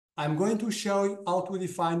I'm going to show you how to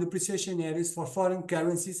define depreciation areas for foreign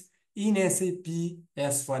currencies in SAP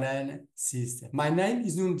S/4HANA system. My name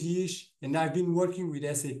is Nuno Dias, and I've been working with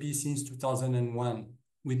SAP since 2001,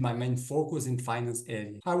 with my main focus in finance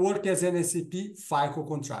area. I work as an SAP FICO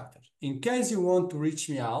contractor. In case you want to reach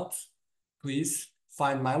me out, please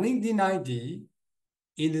find my LinkedIn ID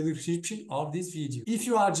in the description of this video. If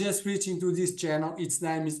you are just reaching to this channel, its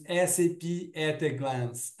name is SAP at a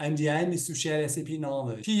Glance, and the aim is to share SAP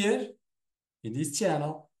knowledge. Here, in this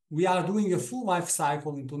channel, we are doing a full life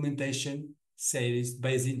cycle implementation series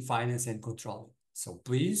based in finance and controlling. So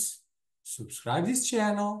please subscribe this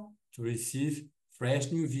channel to receive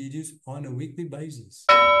fresh new videos on a weekly basis.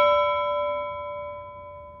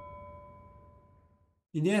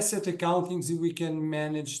 In asset accounting, we can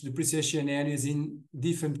manage depreciation areas in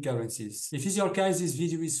different currencies. If it's your case, this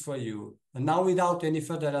video is for you. And now, without any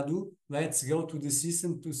further ado, let's go to the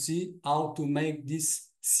system to see how to make this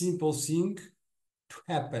simple thing to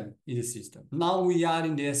happen in the system. Now we are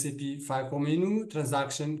in the SAP FICO menu,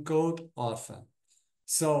 transaction code orphan.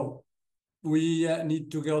 So we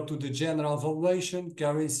need to go to the general valuation,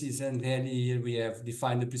 currencies, and then here we have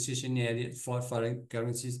defined depreciation area for foreign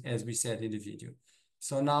currencies, as we said in the video.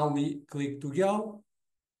 So now we click to go,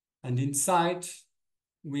 and inside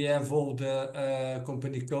we have all the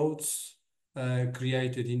company codes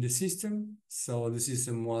created in the system. So the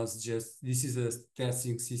system was just, this is a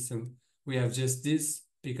testing system. We have just this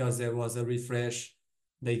because there was a refresh.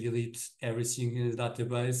 They delete everything in the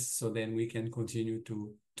database. So then we can continue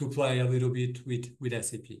to play a little bit with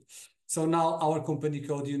SAP. So now our company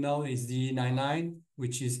code, you know, is the E99,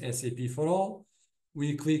 which is SAP for all.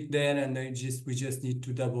 We click there and then we just need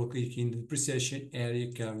to double click in the depreciation area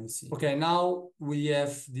currency. Okay, now we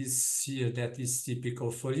have this here that is typical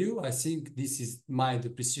for you. I think this is my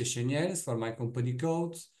depreciation areas for my company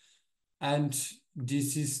codes, and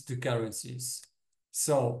this is the currencies.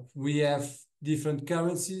 So we have different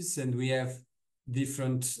currencies and we have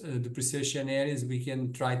different depreciation areas. We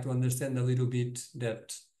can try to understand a little bit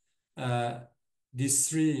that these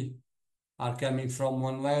three are coming from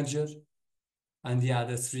one ledger, and the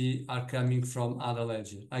other three are coming from other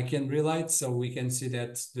ledger. I can relate, so we can see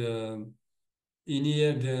that in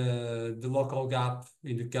here the local gap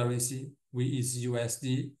in the currency is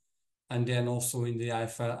USD, and then also in the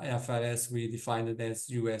IFRS we define it as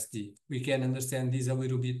USD. We can understand this a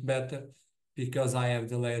little bit better because I have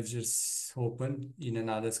the ledgers open in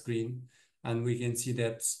another screen, and we can see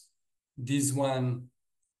that this one,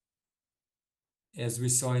 as we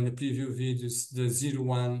saw in the preview videos, the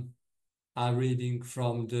 01 are reading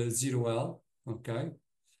from the 0L, okay?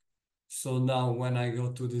 So now when I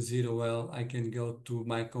go to the 0L, I can go to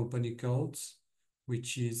my company codes,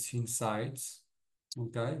 which is inside,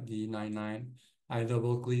 okay, the 99. I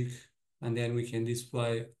double click, and then we can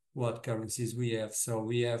display what currencies we have. So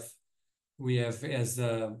we have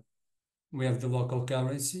the local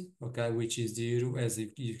currency, okay, which is the euro, as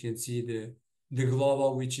you can see the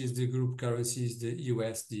global, which is the group currency, is the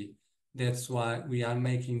USD. That's why we are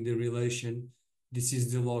making the relation. This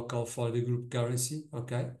is the local for the group currency,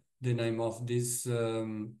 okay? The name of this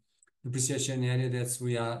depreciation area, that's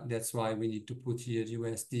why we need to put here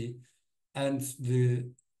USD. And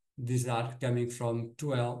these are coming from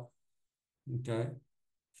 12, okay?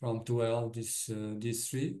 From 12, these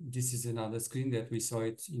three. This is another screen that we saw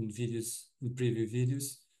it in videos, in previous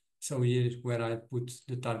videos. So here where I put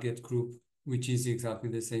the target group, which is exactly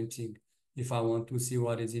the same thing. If I want to see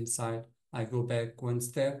what is inside, I go back one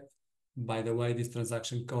step. By the way, this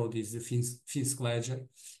transaction code is the FINSC ledger.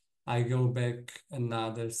 I go back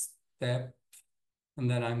another step, and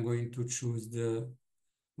then I'm going to choose the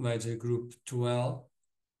ledger group 12.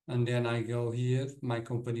 And then I go here, my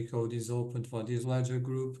company code is open for this ledger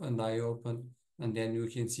group, and I open, and then you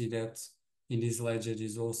can see that in this ledger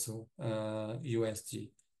is also USD.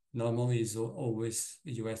 Normally it's always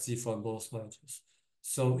USD for both ledgers.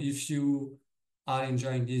 So if you are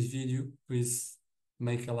enjoying this video, please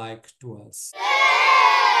make a like to us.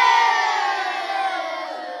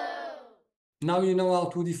 Now you know how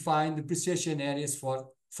to define depreciation areas for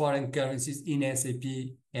foreign currencies in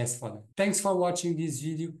SAP S/4HANA. Thanks for watching this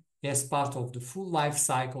video as part of the full life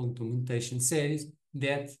cycle implementation series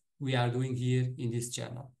that we are doing here in this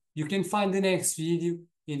channel. You can find the next video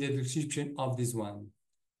in the description of this one.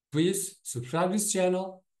 Please subscribe this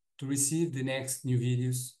channel to receive the next new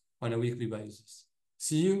videos on a weekly basis.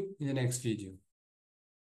 See you in the next video.